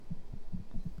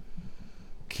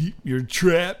Keep your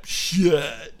trap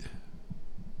shut.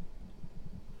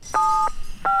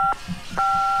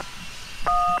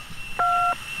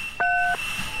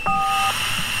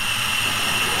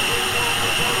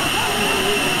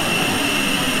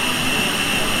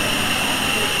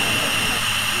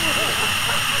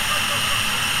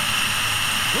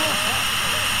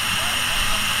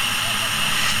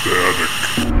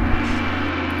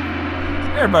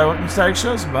 Hey everybody, welcome to Static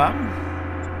Shows, Bob.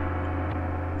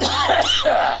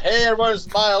 Hey everyone,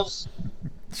 it's Miles.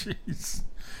 Jeez.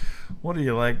 What are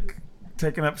you, like,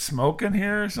 taking up smoking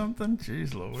here or something?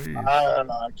 Jeez Louise. I don't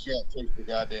know, I can't take the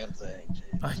goddamn thing.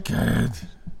 Jeez. I can't.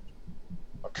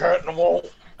 I can't no more.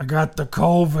 I got the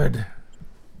COVID.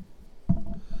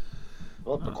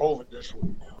 Got the COVID this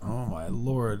week. Oh my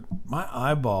lord. My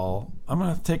eyeball, I'm going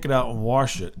to have to take it out and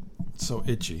wash it. It's so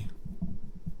itchy.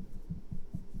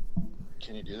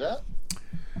 Can you do that?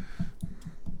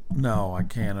 No, I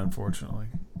can't, unfortunately.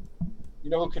 You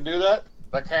know who can do that?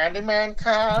 The Candyman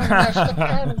can. That's the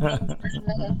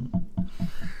Candyman.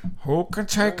 Who can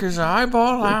take his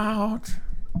eyeball out?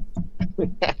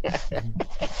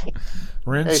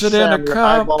 Rinse it in a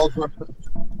cup.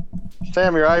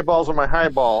 Sam, your eyeballs are my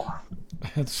highball.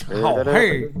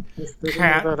 Hey,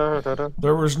 cat.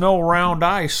 There was no round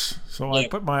ice, so I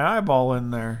put my eyeball in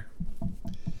there.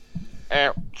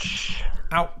 Ouch.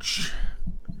 Ouch.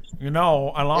 You know,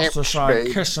 I lost this eye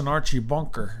kissing Archie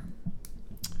Bunker.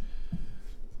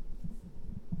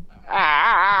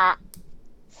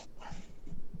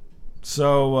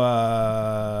 So,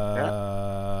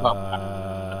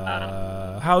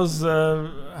 how's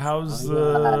the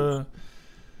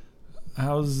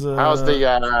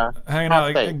hanging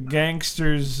out like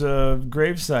gangsters'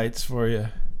 grave sites for you?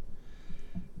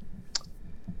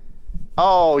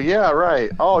 Oh yeah,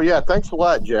 right. Oh yeah, thanks a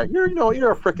lot, Jack. You're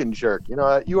a freaking jerk. You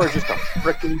know, you are just a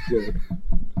freaking jerk.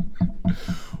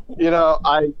 You know,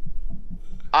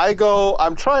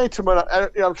 I'm trying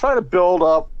to build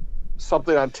up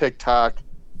something on TikTok,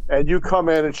 and you come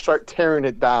in and start tearing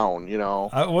it down. You know,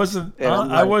 I'm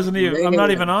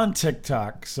not even on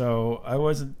TikTok, so I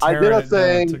wasn't. I did a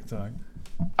thing. On TikTok.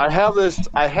 I have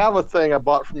a thing I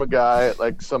bought from a guy,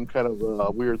 like some kind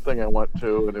of weird thing I went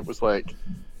to, and it was like.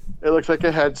 It looks like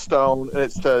a headstone, and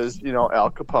it says, Al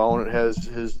Capone. It has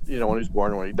his, when he was born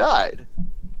and when he died.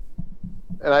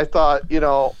 And I thought,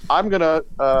 I'm going to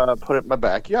put it in my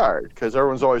backyard, because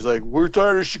everyone's always like, we're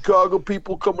tired of Chicago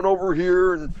people coming over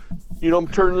here, and, I'm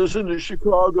turning this into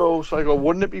Chicago. So I go,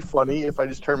 wouldn't it be funny if I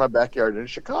just turned my backyard into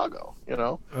Chicago,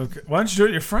 Okay. Why don't you do it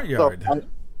in your front yard? So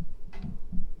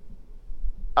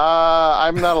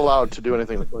I'm not allowed to do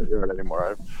anything in the front yard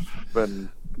anymore. I've been...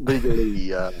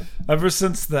 legally ever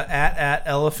since the at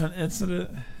elephant incident.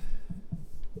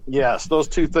 Yes, those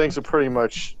two things are pretty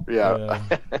much yeah.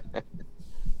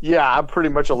 I'm pretty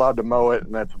much allowed to mow it,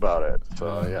 and that's about it.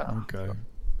 So yeah. Okay.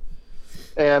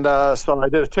 And so I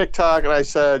did a TikTok, and I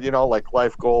said, like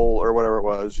life goal or whatever it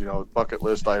was, bucket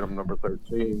list item number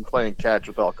 13, playing catch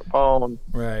with Al Capone.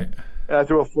 Right. And I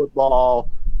threw a football.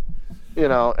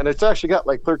 And it's actually got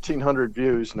like 1,300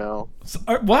 views now. So,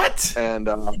 what? And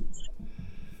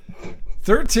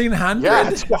 1,300? Yeah,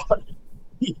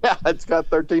 it's got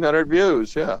 1,300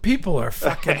 views. Yeah, people are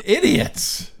fucking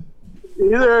idiots.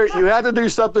 Either you had to do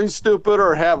something stupid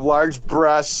or have large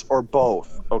breasts or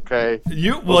both. Okay.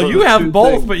 You have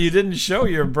both, things. But you didn't show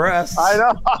your breasts. I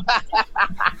know.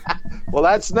 Well,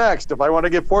 that's next. If I want to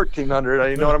get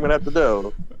 1,400, you know what I'm gonna have to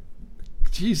do.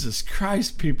 Jesus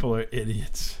Christ, people are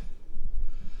idiots.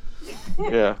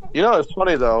 Yeah. It's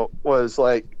funny though, was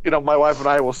like, my wife and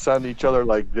I will send each other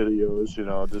like videos,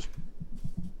 just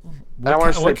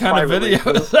what kind of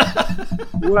videos?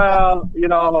 Well,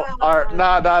 no.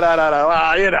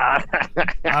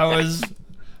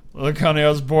 Look, honey, I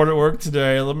was bored at work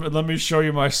today. Let me show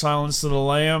you my Silence of the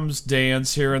Lambs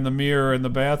dance here in the mirror in the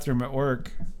bathroom at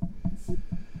work.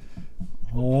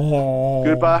 Oh.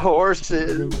 Goodbye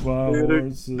horses.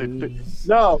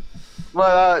 No.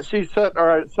 But she said, all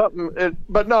right, something.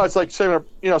 But no, it's like sending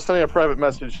a private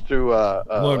message through.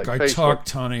 Look, like I Facebook.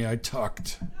 tucked, honey. I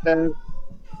tucked. And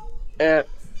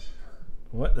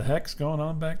what the heck's going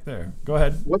on back there? Go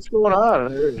ahead. What's going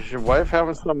on? Is your wife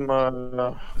having some?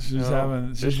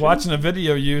 She's watching a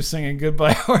video of you singing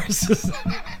 "Goodbye Horses."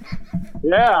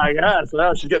 Yeah, I guess.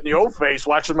 Well, she's getting the old face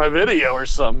watching my video or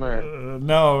something.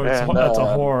 No, that's a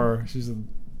horror.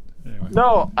 Anyway.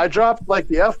 No, I dropped like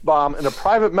the F-bomb in a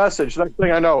private message. Next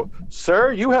thing I know,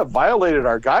 sir, you have violated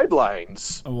our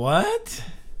guidelines. What?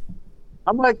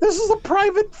 I'm like, this is a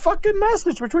private fucking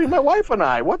message between my wife and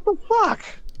I. What the fuck?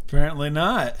 Apparently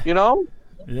not.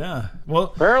 Yeah. Well,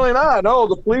 apparently not. No,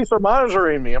 the police are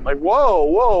monitoring me. I'm like, whoa.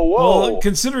 Well,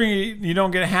 considering you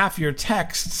don't get half your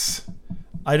texts,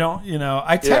 I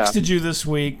texted you this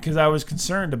week because I was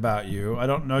concerned about you. I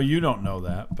don't know. You don't know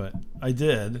that, but I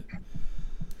did.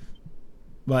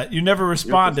 But you never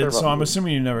responded, so I'm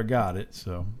assuming you never got it.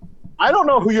 So I don't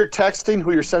know who you're texting,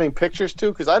 who you're sending pictures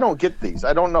to, because I don't get these.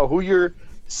 I don't know who you're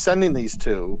sending these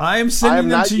to. I am sending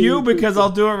them to you because I'll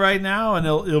do it right now, and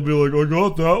it'll be like, I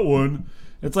got that one.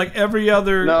 It's like every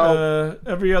other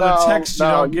text you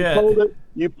don't get.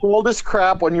 You pulled this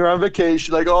crap when you're on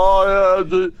vacation. Like,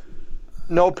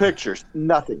 no pictures,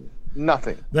 nothing.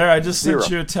 There, I just sent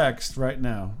you a text right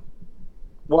now.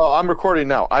 Well, I'm recording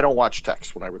now. I don't watch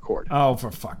text when I record. Oh,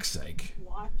 for fuck's sake!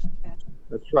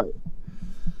 That's right.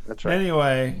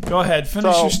 Anyway, go ahead.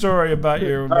 Finish your story about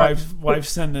your wife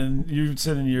sending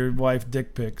your wife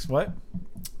dick pics. What?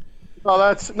 No,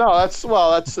 that's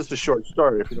just a short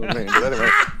story, if you know what I mean. But anyway,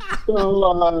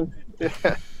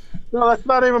 no, that's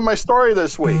not even my story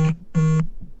this week.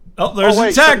 Oh, there's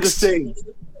a text.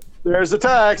 There's a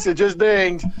text. It just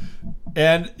dinged.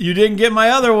 And you didn't get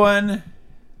my other one.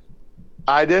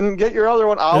 I didn't get your other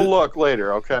one. I'll look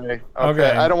later, okay?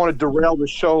 I don't want to derail the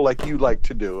show like you like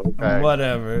to do, okay?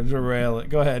 Whatever, derail it.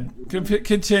 Go ahead.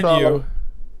 Continue.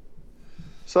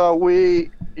 So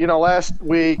we, last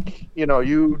week,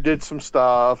 you did some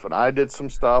stuff and I did some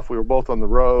stuff. We were both on the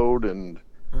road, and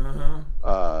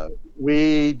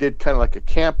we did kind of like a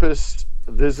campus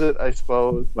visit, I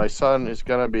suppose. My son is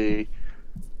going to be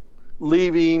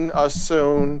leaving us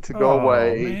soon to go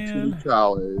away to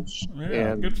college. Yeah,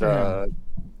 and good for him.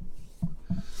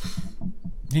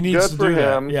 He needs to do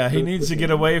that. Yeah, he needs to get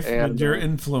away from your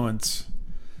influence.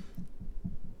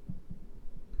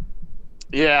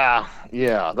 Yeah,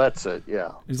 that's it.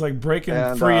 Yeah, he's like breaking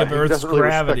free of Earth's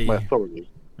gravity. Respect my authority.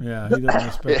 Yeah, he doesn't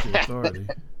respect your authority.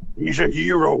 He's a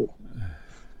hero.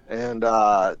 And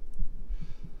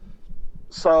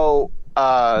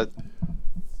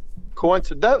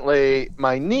coincidentally,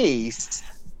 my niece.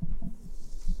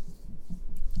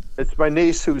 It's my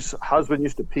niece whose husband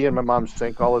used to pee in my mom's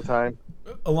sink all the time.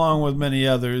 Along with many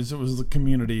others, it was the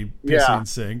community pissing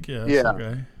sink. Yes, yeah.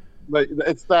 Okay. But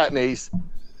it's that niece.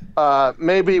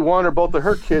 Maybe one or both of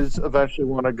her kids eventually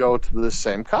want to go to the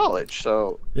same college.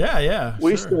 So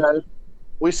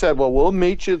we said, well, we'll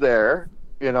meet you there,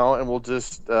 and we'll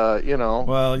just,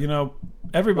 Well,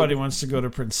 everybody wants to go to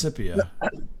Principia.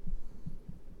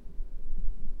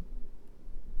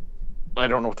 I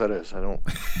don't know what that is. I don't.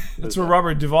 That's where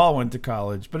Robert Duvall went to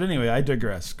college. But anyway, I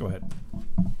digress. Go ahead.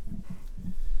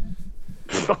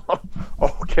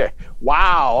 Okay.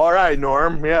 Wow. All right,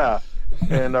 Norm. Yeah.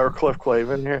 And our Cliff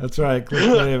Clavin here. That's right, Cliff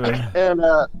Clavin. And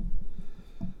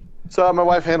so my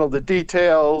wife handled the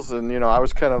details, and I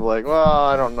was kind of like, well,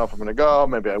 I don't know if I'm going to go.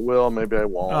 Maybe I will. Maybe I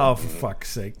won't. Oh, for fuck's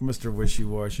sake, Mr.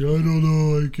 Wishy-Washy. I don't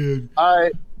know. I can't.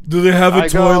 Do they have a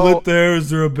toilet there? Is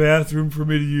there a bathroom for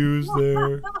me to use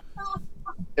there?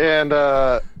 And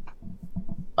I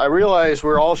realized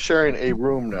we're all sharing a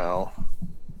room now.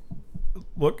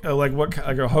 Look, like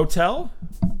a hotel?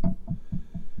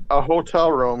 A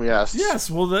hotel room, yes.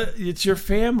 Yes, well, it's your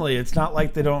family. It's not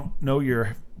like they don't know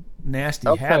your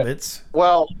nasty habits.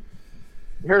 Well,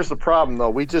 here's the problem, though.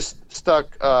 We just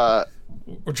stuck... we're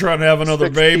trying to have another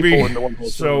baby,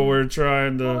 so we're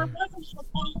trying to...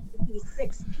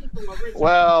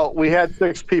 Well, we had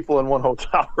 6 people in one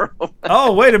hotel room.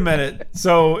 Oh, wait a minute.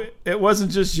 So it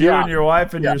wasn't just you and your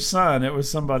wife and your son. It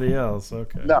was somebody else.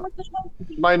 Okay. No.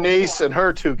 My niece and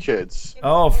her 2 kids.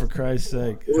 Oh, for Christ's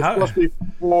sake. It was supposed to be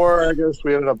 4. I guess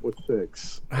we ended up with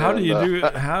 6. How do you do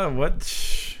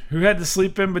it? Who had to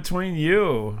sleep in between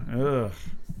you? Ugh.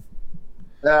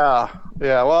 Yeah.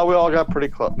 Well, we all got pretty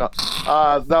close. No,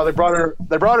 they brought in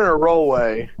a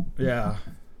rollway. Yeah.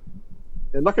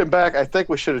 And looking back, I think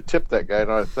we should have tipped that guy.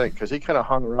 Because he kind of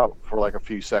hung her up for like a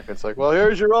few seconds. Like, well,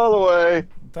 here's your rollaway.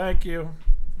 Thank you.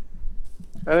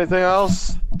 Anything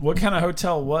else? What kind of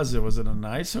hotel was it? Was it a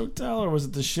nice hotel, or was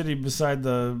it the shitty beside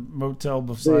the motel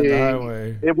beside the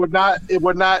highway? It would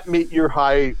not meet your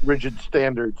high rigid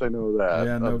standards. I know that.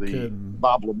 Yeah, no kidding. The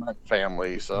Bob Lamette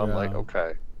family. So I'm like,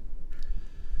 okay.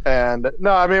 And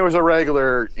no, I mean it was a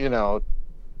regular,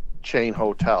 chain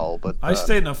hotel, but I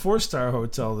stayed in a 4-star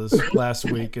hotel this last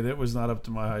week, and it was not up to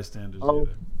my high standards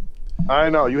either. I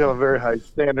know you have a very high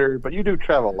standard, but you do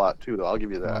travel a lot too, though. I'll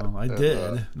give you that. I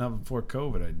did. Not before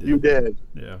COVID. I did. You did.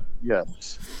 Yeah.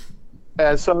 Yes.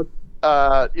 And so,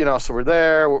 so we're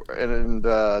there, and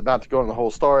not to go into the whole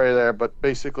story there, but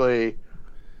basically,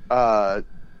 the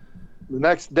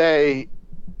next day,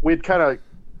 we'd kind of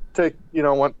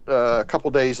went a couple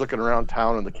days looking around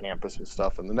town and the campus and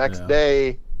stuff, and the next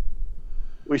day.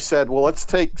 we said, well, let's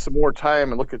take some more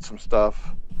time and look at some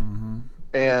stuff. Mm-hmm.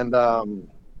 And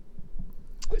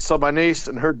so my niece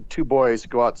and her 2 boys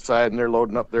go outside and they're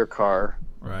loading up their car.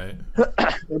 Right.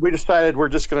 And we decided we're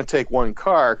just going to take one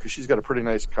car because she's got a pretty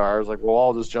nice car. I was like, well,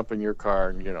 I'll just jump in your car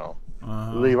and,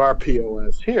 leave our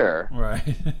POS here.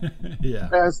 Right. Yeah.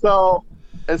 And so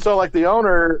like the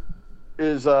owner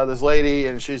is this lady,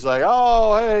 and she's like,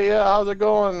 oh, hey, yeah, how's it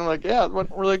going? I'm like, yeah, it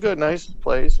went really good. Nice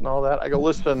place and all that. I go,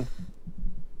 listen,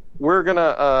 we're going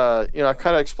to,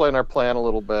 kind of explain our plan a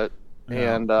little bit.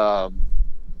 Yeah. And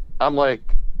I'm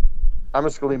like, I'm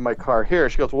just going to leave my car here.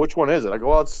 She goes, well, which one is it? I go,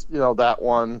 well, it's, that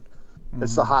one.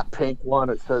 It's the hot pink one.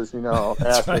 It says,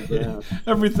 acid gas.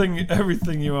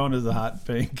 Everything you own is a hot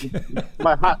pink.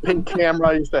 My hot pink camera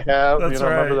I used to have. That's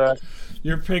right. Remember that?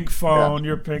 Your pink phone,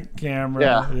 your pink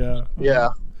camera. Yeah.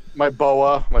 My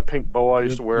pink boa I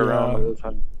used to wear around all the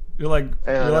time. You're like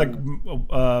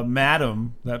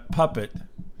Madam, that puppet.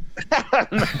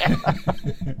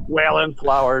 Wailing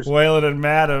Flowers. Wailing and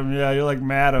Madam, yeah, you're like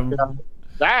Madam.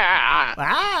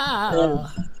 Yeah.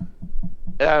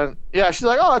 And yeah, she's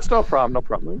like, oh, it's no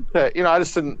problem. Okay. I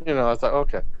just didn't, I thought,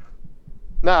 okay.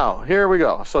 Now, here we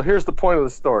go. So here's the point of the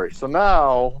story. So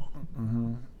now,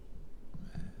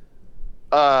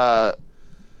 the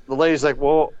lady's like,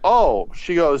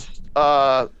 she goes,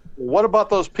 what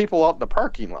about those people out in the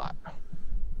parking lot?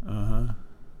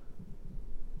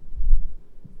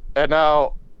 And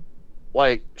now,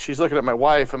 like, she's looking at my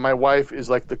wife, and my wife is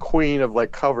like the queen of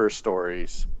like cover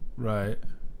stories. Right.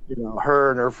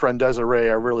 Her and her friend Desiree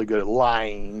are really good at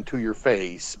lying to your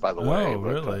face, by the way. Oh,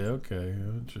 really? Okay.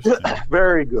 Interesting.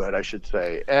 Very good, I should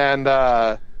say. And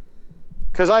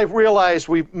because I've realized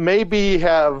we maybe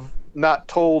have not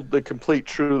told the complete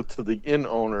truth to the inn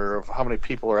owner of how many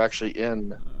people are actually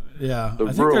in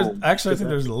the room. I think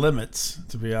there's limits,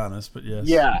 to be honest, but yes.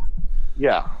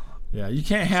 Yeah. Yeah, you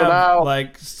can't have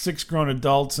like 6 grown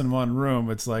adults in one room.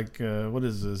 It's like, what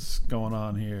is this going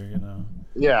on here,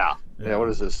 Yeah, what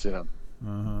is this,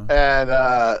 And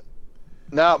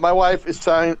now my wife is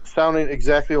sounding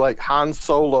exactly like Han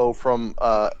Solo from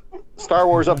Star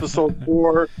Wars Episode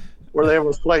 4, where they have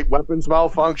a slight weapons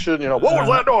malfunction. What was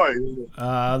that noise?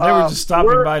 They were just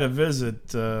stopping by to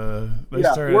visit.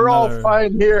 We're all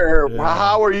fine here. Yeah.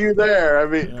 How are you there? I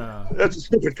mean, that's a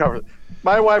stupid cover.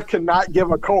 My wife cannot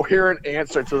give a coherent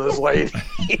answer to this lady.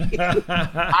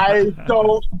 I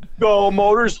don't go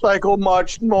motorcycle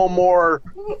much no more.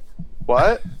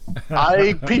 What?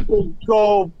 People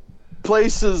go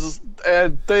places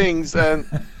and things and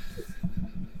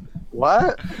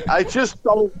what? I just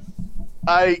don't.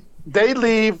 They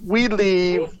leave, we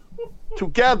leave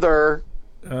together.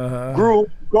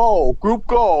 Group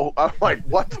go. I'm like,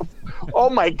 what? Oh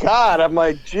my God! I'm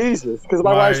like, Jesus, because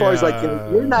my wife's always like,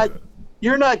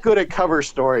 You're not good at cover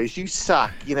stories. You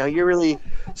suck. You're really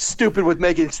stupid with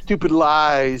making stupid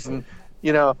lies, and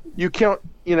you can't.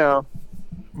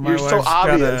 My you're so wife's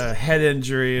obvious. got a head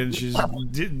injury, and she's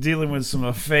dealing with some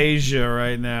aphasia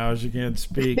right now. She can't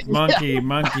speak. Monkey,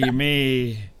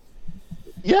 me.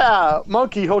 Yeah,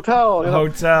 monkey hotel.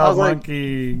 Hotel,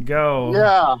 monkey,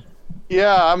 go.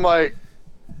 Yeah. I'm like,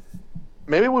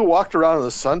 maybe we walked around in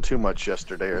the sun too much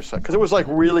yesterday or something, because it was like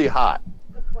really hot.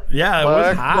 Yeah, it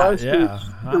was hot.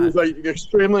 It was like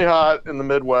extremely hot in the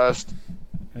Midwest.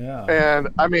 Yeah. And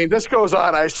I mean, this goes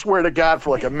on, I swear to God, for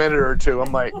like a minute or two.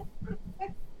 I'm like,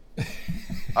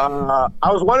 I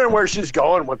was wondering where she's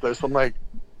going with this. I'm like,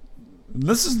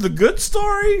 this is the good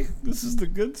story?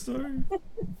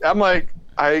 I'm like,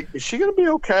 is she going to be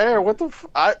okay? Or what the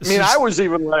I was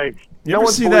even like, you ever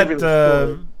see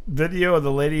that video of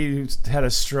the lady who had a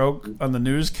stroke on the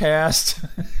newscast?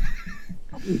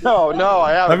 No,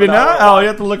 I haven't. Have you not? Oh, you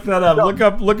have to look that up. No. Look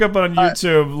up on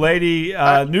YouTube. Lady,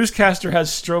 newscaster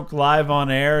has stroke live on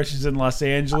air. She's in Los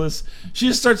Angeles. She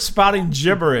just starts spouting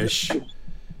gibberish.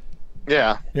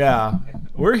 Yeah.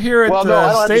 We're here at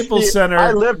the Staples Center.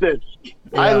 I lived it.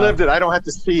 I don't have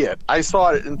to see it. I saw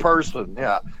it in person.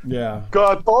 Yeah.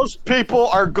 God, those people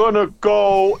are gonna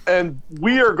go, and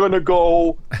we are gonna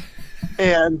go,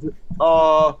 and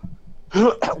but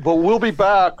we'll be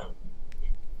back.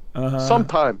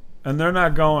 Sometime. And they're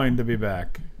not going to be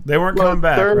back. They weren't coming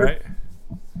back, right?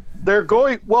 They're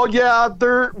going. Well, yeah,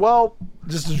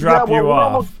 just to drop you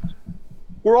off.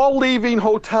 We're all leaving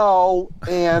hotel,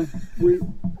 and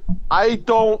I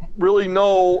don't really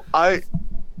know.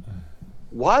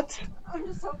 What? I'm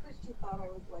just hoping she thought I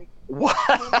was like. What?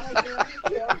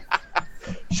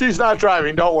 She's not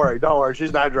driving. Don't worry.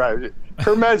 She's not driving.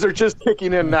 Her meds are just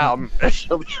kicking in now.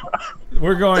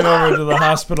 We're going over to the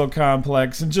hospital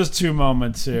complex in just 2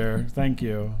 moments here. Thank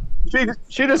you.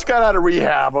 She just got out of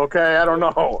rehab, okay? I don't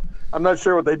know. I'm not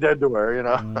sure what they did to her, you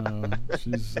know.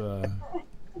 She's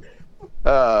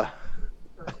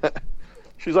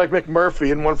She's like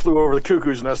McMurphy in One Flew Over the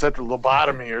Cuckoo's Nest after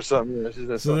lobotomy or something. You know, she's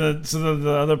just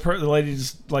the lady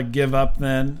just like give up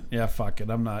then. Yeah, fuck it.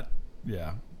 I'm not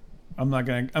gonna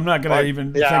Like,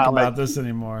 even yeah, think like- about this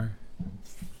anymore.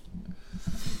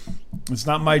 It's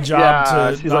not my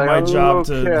job she's like, to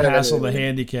okay. hassle the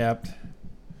handicapped.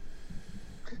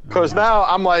 Because now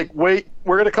I'm like, wait,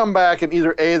 we're gonna come back and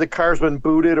either A, the car's been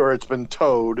booted or it's been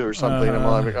towed or something. I'm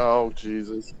like, oh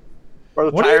Jesus, or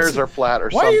the What are you tires t- are flat or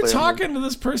Why something. are you talking to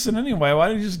this person anyway? Why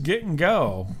don't you just get and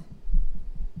go?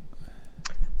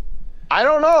 I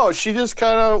don't know. She just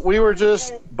we were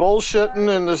just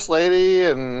bullshitting and this lady,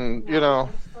 and you know,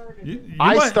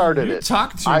 I started you it.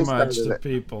 talk too I much started to it.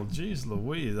 people. Jeez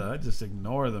Louise, I just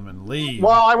ignore them and leave.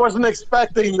 Well, I wasn't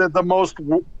expecting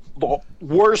the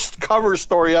worst cover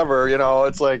story ever. You know,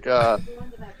 it's like,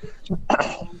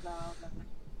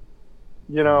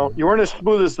 you know, you weren't as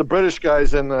smooth as the British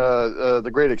guys in the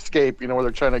Great Escape. You know, where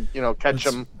they're trying to, you know, catch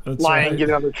them that's lying, right.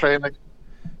 getting on the train. Like,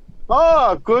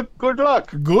 oh, good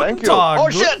luck. Guten Thank you. Tag. Oh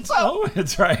Guten- shit! Oh,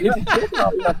 that's right. Guten Guten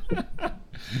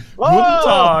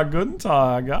Tag. Guten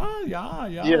Tag. Ah, yeah.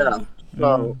 Yeah.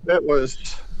 So it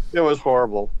was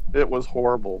horrible. It was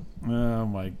horrible. Oh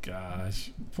my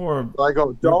gosh. Poor. I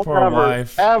go, don't poor ever,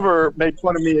 wife. ever make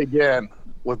fun of me again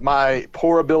with my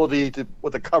poor ability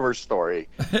with a cover story.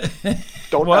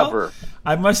 Don't Well, ever.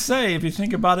 I must say, if you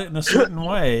think about it in a certain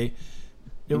way,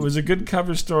 it was a good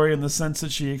cover story in the sense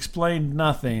that she explained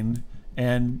nothing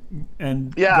and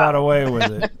Yeah. got away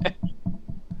with it.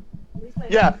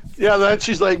 Yeah. Then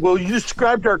she's like, well, you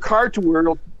described our car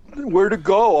to where to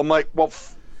go. I'm like, well,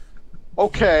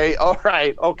 okay, all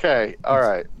right.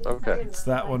 It's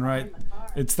that one right.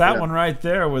 It's that one right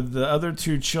there with the other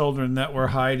two children that were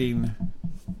hiding.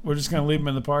 We're just gonna leave them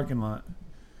in the parking lot.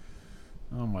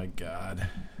 Oh my God,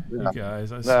 Yeah. you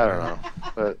guys! I I swear. don't know,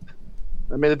 but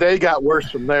I mean, the day got worse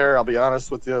from there. I'll be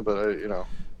honest with you, but you know,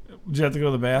 Did you have to go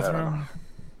to the bathroom?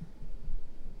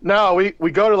 no, we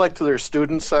go to their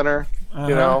student center,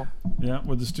 you know, Yeah,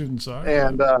 where the students are.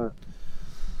 and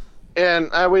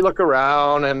we look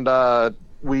around and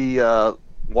we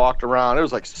walked around. It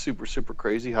was like super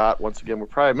crazy hot. Once again, we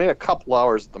probably made a couple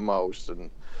hours at the most, and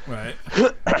Right.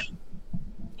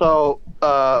 so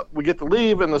we get to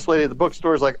leave, and this lady at the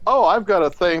bookstore is like, "Oh, I've got a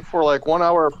thing for like 1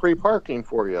 hour of free parking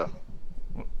for you."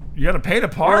 You got to pay to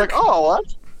We're park. like, "Oh,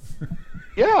 that's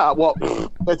yeah." Well,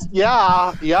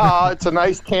 it's a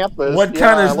nice campus. What Yeah,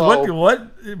 kind of well,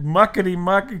 what muckety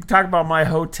muck? Talk about my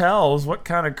hotels. What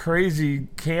kind of crazy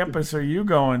campus are you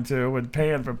going to with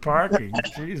paying for parking?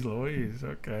 Jeez Louise.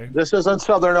 Okay. This isn't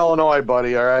Southern Illinois,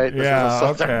 buddy. All right. This Yeah.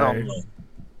 isn't Southern Okay.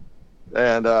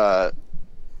 Illinois.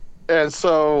 And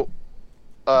so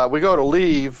we go to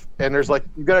leave, and there's like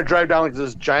you got to drive down like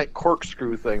this giant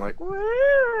corkscrew thing, like.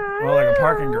 Well, like a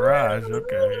parking garage.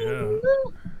 Okay.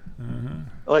 Yeah.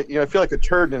 Like, you know, I feel like a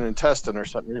turd in an intestine or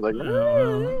something. You're like,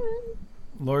 Well,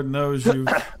 Lord knows you've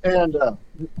and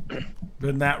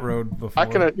been that road before. I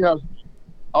can, you know,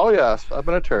 oh yes, I've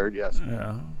been a turd, yes.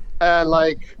 Yeah. And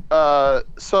like,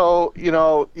 so you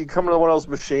know, you come to one of those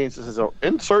machines that says, "Oh,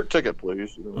 insert ticket,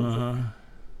 please." You know,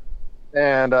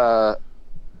 and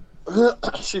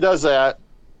she does that.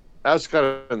 I was kind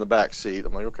of in the back seat.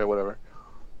 I'm like, okay, whatever.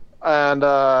 And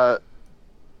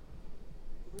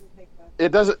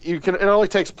it doesn't. You can. It only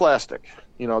takes plastic.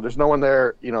 You know, there's no one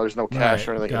there. You know, there's no cash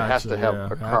or anything. It has to have a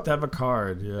Have card. to have a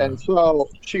card. Yeah. And so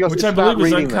she goes, Which "It's I believe not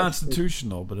is reading this."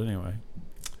 unconstitutional, but anyway.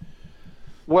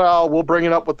 Well, we'll bring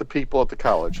it up with the people at the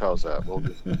college. How's that? We'll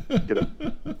just get it.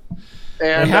 And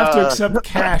They have to accept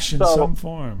cash in so- some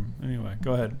form. Anyway,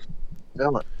 go ahead.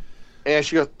 Damn it. And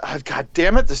she goes, "Oh, God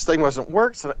damn it, this thing wasn't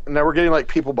working." And now we're getting like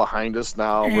people behind us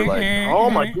now. We're like, oh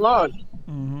my God,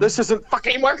 this isn't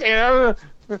fucking working.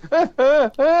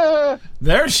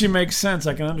 There she makes sense.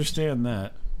 I can understand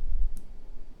that.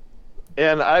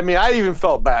 And I mean, I even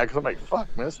felt bad because I'm like, fuck,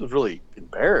 man, this was really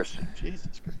embarrassing.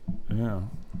 Jesus Christ. Yeah.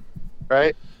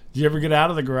 Right? Did you ever get out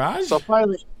of the garage? So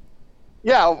finally,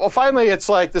 it's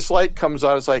like this light comes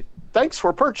on. It's like, thanks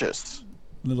for purchase.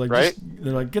 They're like, right?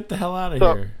 they're like, get the hell out of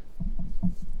So- here.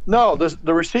 No,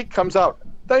 the receipt comes out.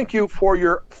 Thank you for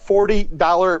your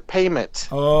 $40 payment.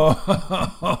 Oh.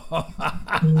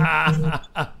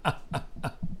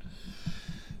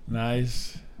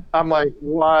 Nice. I'm like,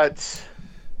 what?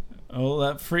 Oh,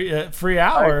 that free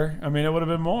hour. I mean, it would have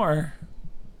been more.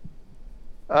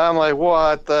 I'm like,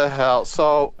 what the hell?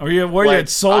 So, Were you like, at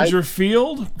Soldier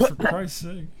Field? For Christ's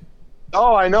sake.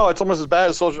 oh, I know. It's almost as bad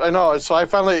as social. I know. So I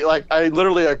finally, I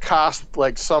literally accost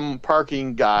like some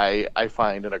parking guy I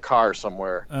find in a car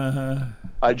somewhere. Uh-huh.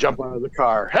 I jump out of the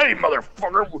car. Hey,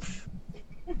 motherfucker!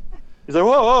 He's like,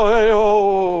 whoa, whoa, hey,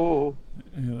 whoa.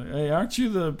 You're like, hey, aren't you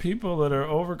the people that are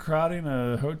overcrowding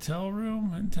a hotel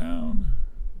room in town?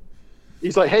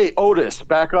 He's like, hey, Otis,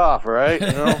 back off, all right? You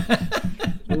know?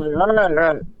 I'm like, all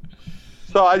right.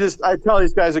 So I tell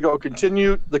these guys, I go,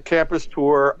 continue the campus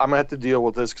tour. I'm going to have to deal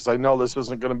with this because I know this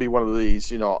isn't going to be one of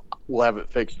these, we'll have it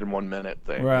fixed in 1 minute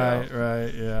thing. Right,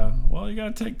 right, yeah. Well, you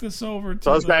got to take this over to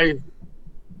So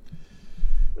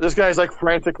this guy's like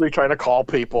frantically trying to call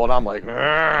people, and I'm like,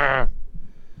 "Argh."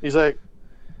 He's like,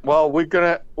 well,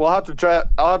 I'll have to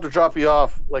drop you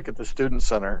off like at the student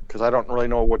center because I don't really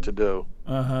know what to do.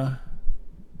 Uh-huh.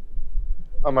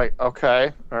 I'm like,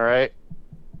 okay, all right.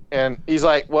 And he's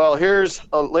like, well, here's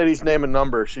a lady's name and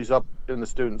number. She's up in the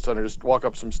student center. Just walk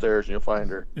up some stairs and you'll find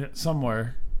her. Yeah,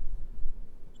 somewhere.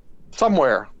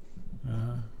 Somewhere.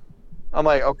 Uh-huh. I'm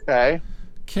like, okay.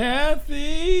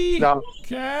 Kathy! No.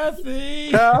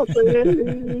 Kathy!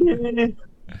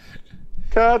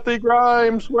 Kathy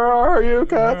Grimes, where are you,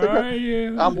 Kathy? Where are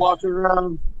you? I'm walking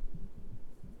around.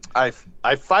 I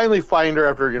finally find her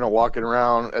after, walking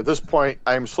around. At this point,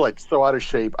 I'm so out of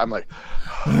shape. I'm like...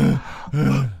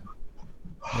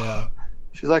 Yeah.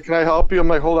 She's like, can I help you? I'm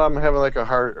like, hold on, I'm having like a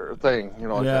heart thing, Yeah,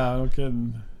 no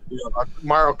kidding. A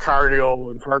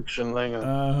myocardial infarction thing.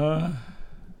 Uh-huh.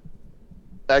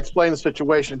 I explained the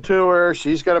situation to her.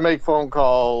 She's got to make phone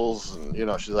calls. And,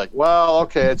 she's like, well,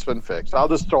 okay, it's been fixed. I'll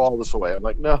just throw all this away. I'm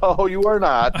like, no, you are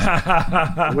not.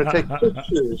 I'm going to take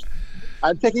pictures.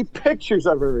 I'm taking pictures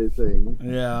of everything.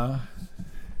 Yeah.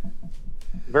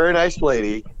 Very nice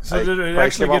lady. So did it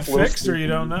actually get fixed, or you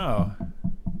don't know?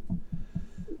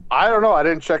 I don't know. I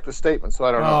didn't check the statement, so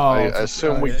I don't know. I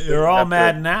assume we. You're all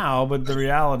mad now, but the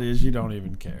reality is you don't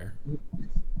even care.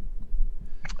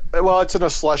 Well, it's in a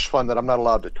slush fund that I'm not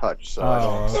allowed to touch. So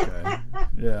okay.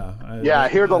 Yeah. I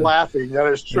hear the laughing. That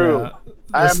is true. Yeah.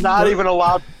 I am not even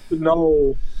allowed to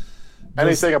know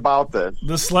anything about this.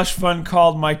 The slush fund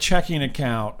called my checking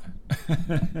account.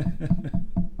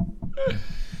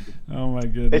 Oh my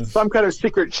goodness! It's some kind of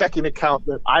secret checking account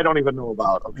that I don't even know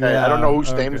about. Okay, Yeah, I don't know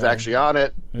whose name is actually on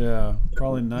it. Yeah,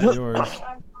 probably not yours.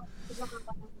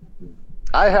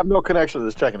 I have no connection to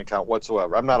this checking account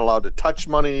whatsoever. I'm not allowed to touch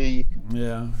money.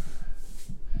 Yeah.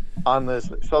 On this,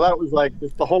 so that was like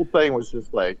just the whole thing was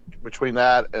just like between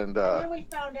that and. Then we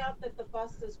found out that the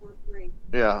buses were free.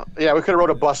 Yeah, we could have rode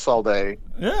a bus all day.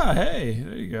 Yeah. Hey,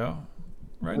 there you go.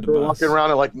 Ride the bus. Walking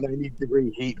around in like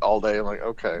 90-degree heat all day. I'm like,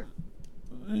 okay.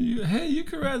 You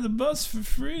could ride the bus for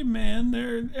free, man.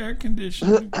 They're air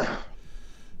conditioned.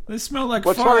 They smell like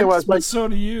farts, but so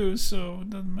do you, so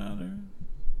it doesn't matter.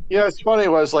 Yeah, it's funny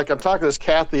was like I'm talking to this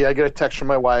Kathy. I get a text from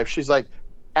my wife. She's like,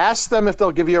 "Ask them if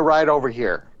they'll give you a ride over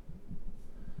here."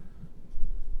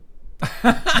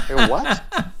 What?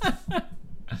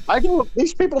 I go,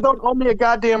 these people don't owe me a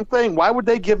goddamn thing. Why would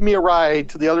they give me a ride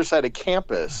to the other side of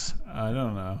campus? I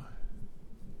don't know.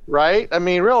 Right? I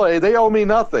mean, really, they owe me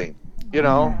nothing.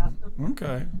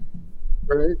 Okay.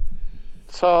 Right.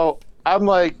 So I'm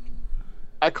like,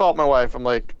 I called my wife. I'm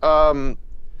like, can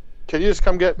you just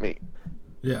come get me?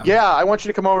 Yeah. Yeah, I want you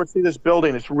to come over and see this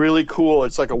building. It's really cool.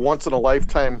 It's like a once in a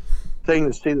lifetime thing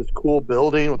to see this cool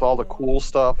building with all the cool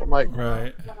stuff. I'm like,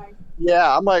 right.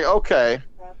 Yeah. I'm like, okay.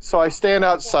 So I stand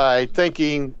outside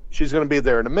thinking she's going to be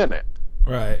there in a minute.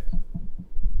 Right.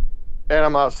 And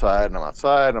I'm outside, and I'm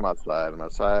outside, and I'm outside, and I'm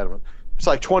outside. It's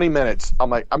like 20 minutes.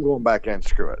 I'm like, I'm going back in.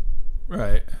 Screw it.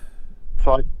 Right.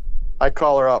 So I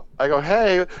call her up. I go,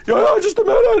 hey, just a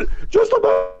minute. Just a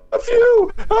minute.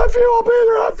 I'll be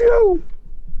there. A few.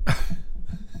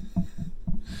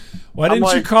 Why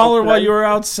didn't you call her while you were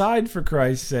outside, for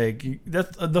Christ's sake?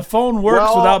 The phone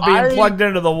works without being plugged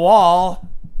into the wall.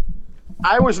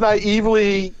 I was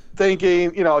naively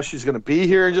thinking, she's going to be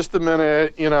here in just a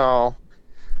minute,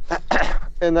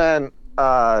 And then...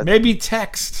 maybe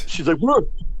text. She's like,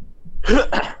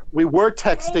 we were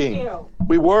texting.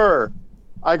 We were.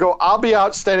 I go, I'll be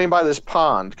out standing by this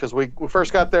pond, because we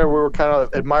first got there, we were kind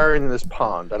of admiring this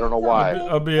pond. I don't know why.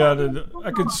 I'll be out I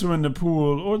could swim in the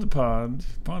pool or the pond.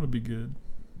 Pond would be good.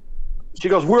 She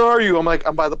goes, where are you? I'm like,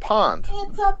 I'm by the pond.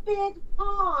 It's a big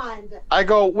pond. I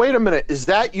go, wait a minute. Is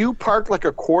that you parked like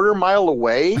a quarter mile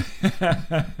away?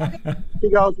 She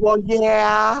goes, well,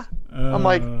 yeah. I'm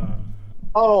like,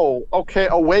 oh, okay,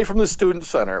 away from the student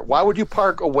center. Why would you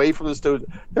park away from the student?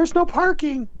 There's no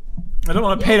parking. I don't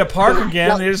want to pay to park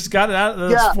again. They just got it out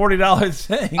of this $40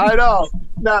 thing. I know.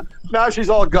 Now she's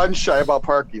all gun shy about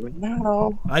parking. Like,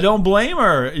 no. I don't blame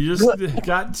her. You just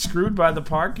got screwed by the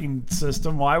parking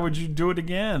system. Why would you do it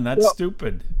again? That's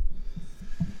stupid.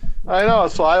 I know.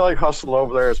 So I like hustle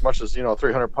over there as much as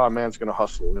 300-pound man's gonna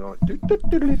hustle.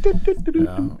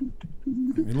 Yeah.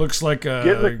 He looks like Get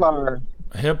in the a car.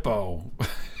 hippo.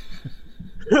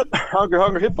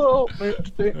 Hungry hippo.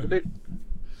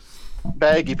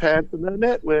 Baggy pants and the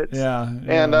nitwits. Yeah.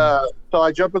 And so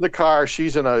I jump in the car.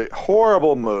 She's in a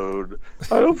horrible mood.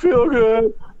 I don't feel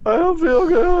good. Ah.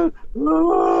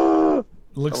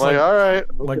 Looks I'm like, all right.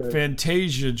 like okay.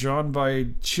 Fantasia drawn by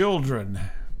children.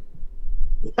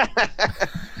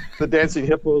 The dancing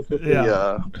hippos with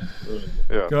Yeah.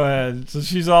 yeah. Go ahead. So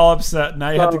she's all upset. Now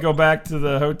you have to go back to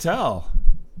the hotel.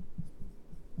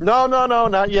 No,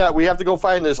 not yet. We have to go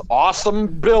find this awesome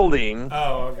building.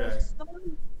 Oh, okay.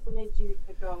 Wanted you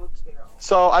to go to.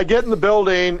 So I get in the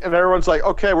building, and everyone's like,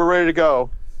 okay, we're ready to go.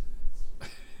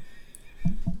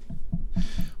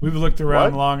 We've looked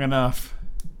around What? long enough.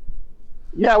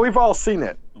 Yeah, we've all seen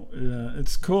it. Yeah,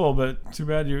 it's cool, but too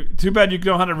bad you don't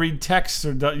know how to read text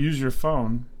or use your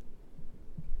phone.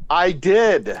 I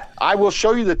did. I will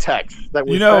show you the text that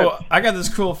we You know, sent. I got this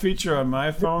cool feature on my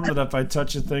phone that if I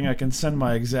touch a thing, I can send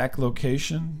my exact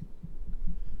location.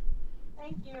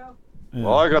 Thank you. Yeah.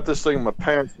 Well, I got this thing in my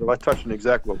pants. If I touch an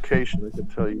exact location, I can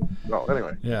tell you. No,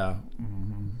 anyway. Yeah.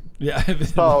 Mhm. Yeah.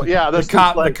 So, yeah, this is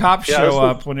like- the cops yeah, show this is-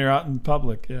 up when you're out in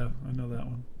public. Yeah, I know that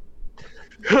one.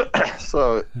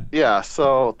 So, yeah.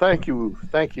 So, thank you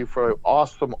for an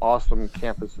awesome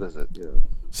campus visit. Yeah.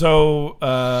 So,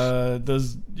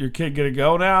 does your kid get to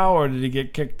go now, or did he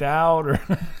get kicked out, or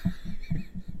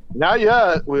Not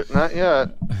yet. Not yet.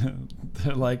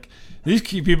 they're like these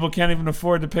people can't even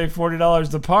afford to pay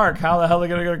 $40 to park? How the hell are they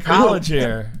gonna go to college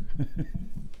here?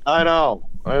 I know,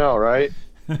 right?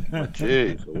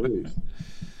 Jeez Louise.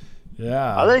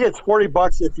 Yeah. I think it's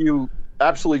 $40 if you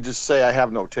absolutely just say I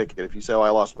have no ticket. If you say, "Oh, I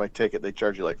lost my ticket," they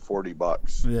charge you like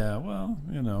 $40. Yeah, well,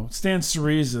 it stands to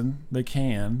reason they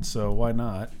can, so why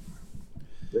not?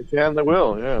 They can, they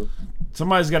will. Yeah.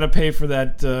 Somebody's got to pay for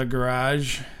that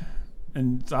garage,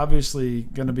 and it's obviously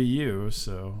going to be you.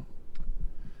 So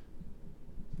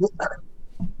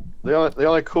The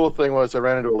only cool thing was I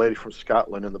ran into a lady from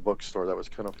Scotland in the bookstore. That was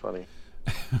kind of funny.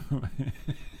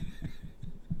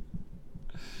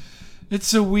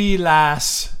 it's a wee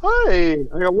lass. Hi.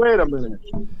 I go, wait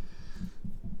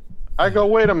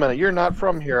a minute. You're not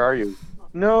from here, are you?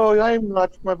 No, I'm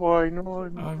not, my boy. No,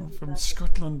 I'm not. I'm from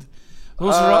Scotland.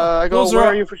 Those I go, those where are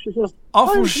are you from? She goes,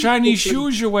 awful "I'm from shiny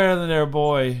Scotland." shoes you're wearing there,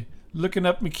 boy. Looking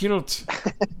up my kilt.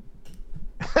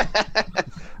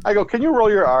 I go, can you roll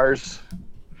your R's?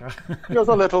 He goes,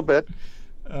 a little bit.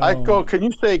 I go, can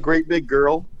you say great big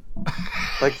girl?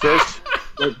 Like this?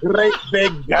 Like, great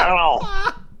big girl.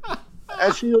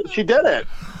 And she did it.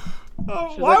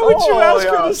 Why like, would you "Oh, ask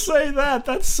her yeah." to say that?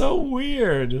 That's so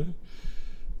weird.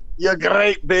 You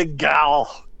great big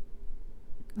gal.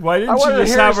 Why I didn't you wanted to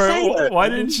just hear have her say her? it. Why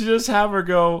didn't you just have her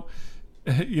go?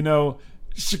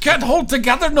 She can't hold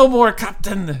together no more,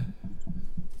 Captain.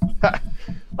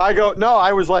 I go, no,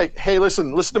 I was like, hey,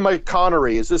 listen to my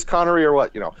Connery. Is this Connery or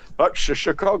what? That's the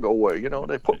Chicago way.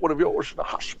 They put one of yours in the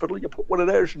hospital, you put one of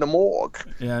theirs in the morgue.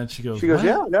 Yeah, and she goes. She goes,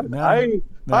 "What?" yeah,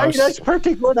 No, that's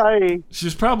pretty good. she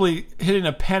was probably hitting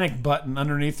a panic button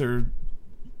underneath her,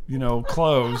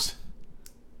 clothes.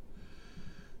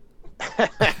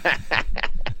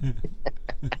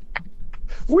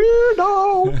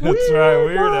 Weirdo. That's right,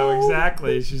 weirdo.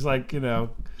 Exactly. She's like, have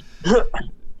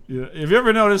you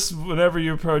ever noticed whenever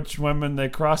you approach women, they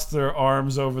cross their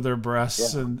arms over their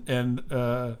breasts and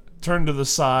turn to the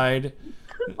side?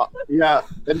 Yeah.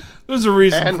 And, There's a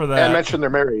reason for that. And mention they're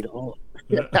married. Oh.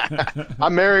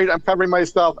 I'm married, I'm covering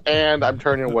myself, and I'm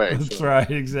turning away. That's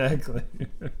right, exactly.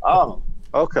 Oh,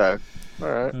 okay. All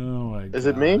right. Oh my god. Is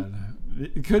it me?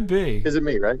 It could be. Is it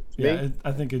me, right? It's Yeah, me?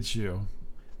 I think it's you.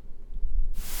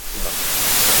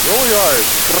 Roll yours.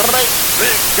 Great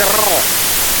big girl.